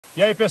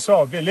E aí,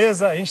 pessoal,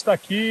 beleza? A gente está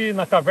aqui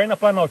na Caverna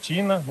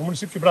Planaltina, no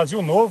município de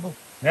Brasil Novo,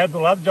 né, do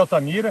lado de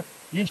Altamira.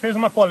 E a gente fez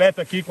uma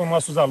coleta aqui com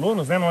nossos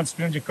alunos, né, numa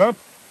disciplina de campo.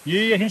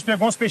 E a gente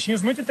pegou uns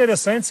peixinhos muito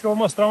interessantes que eu vou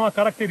mostrar uma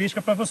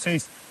característica para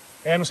vocês.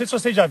 Não sei se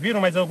vocês já viram,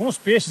 mas alguns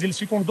peixes eles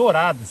ficam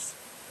dourados,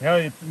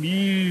 né?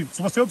 E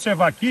se você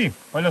observar aqui,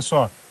 olha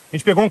só, a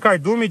gente pegou um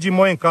cardume de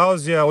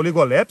Moencausia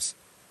oligoleps,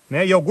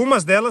 né, e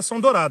algumas delas são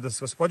douradas.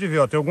 Você pode ver,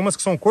 ó, tem algumas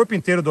que são o corpo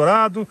inteiro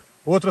dourado,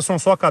 outras são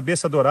só a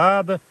cabeça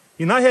dourada.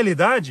 E na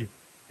realidade,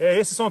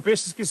 esses são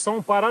peixes que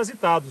são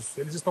parasitados.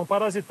 Eles estão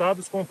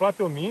parasitados com o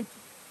platelminto,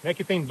 né,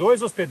 que tem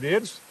dois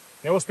hospedeiros.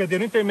 O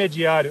hospedeiro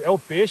intermediário é o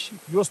peixe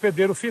e o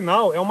hospedeiro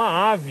final é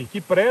uma ave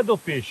que preda o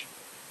peixe.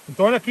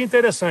 Então olha que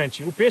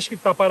interessante, o peixe que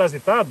está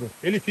parasitado,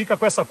 ele fica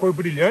com essa cor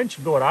brilhante,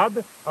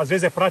 dourada, às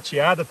vezes é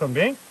prateada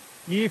também,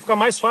 e fica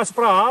mais fácil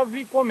para a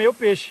ave comer o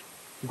peixe.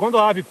 E quando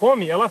a ave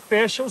come, ela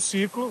fecha o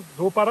ciclo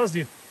do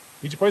parasita.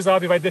 E depois a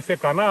ave vai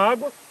defecar na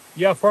água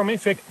e a forma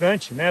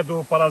infectante, né,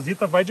 do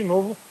parasita vai de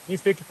novo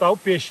infectar o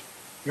peixe.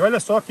 E olha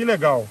só que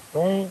legal.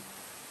 Então,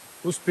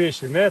 os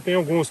peixes, né, tem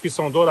alguns que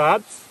são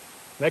dourados,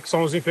 né, que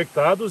são os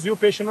infectados, e o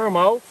peixe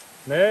normal,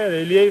 né,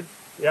 ele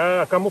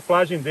é a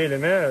camuflagem dele,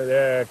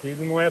 né, que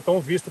ele não é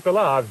tão visto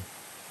pela ave.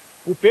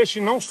 O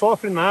peixe não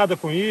sofre nada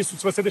com isso.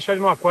 Se você deixar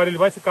ele no aquário, ele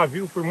vai ficar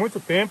vivo por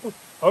muito tempo.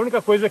 A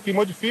única coisa que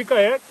modifica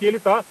é que ele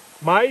está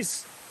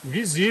mais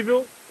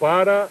visível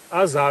para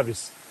as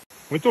aves.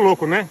 Muito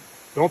louco, né?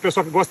 Então, o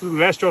pessoal que gosta do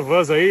Last of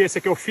Us aí, esse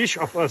aqui é o Fish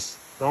of Us.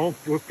 Então,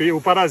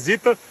 o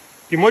parasita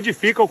que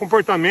modifica o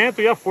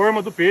comportamento e a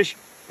forma do peixe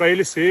para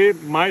ele ser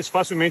mais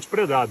facilmente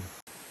predado.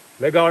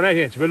 Legal, né,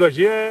 gente?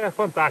 Biologia é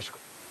fantástico.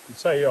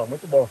 Isso aí, ó,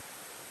 muito bom.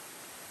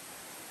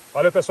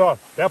 Valeu, pessoal.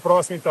 Até a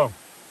próxima, então.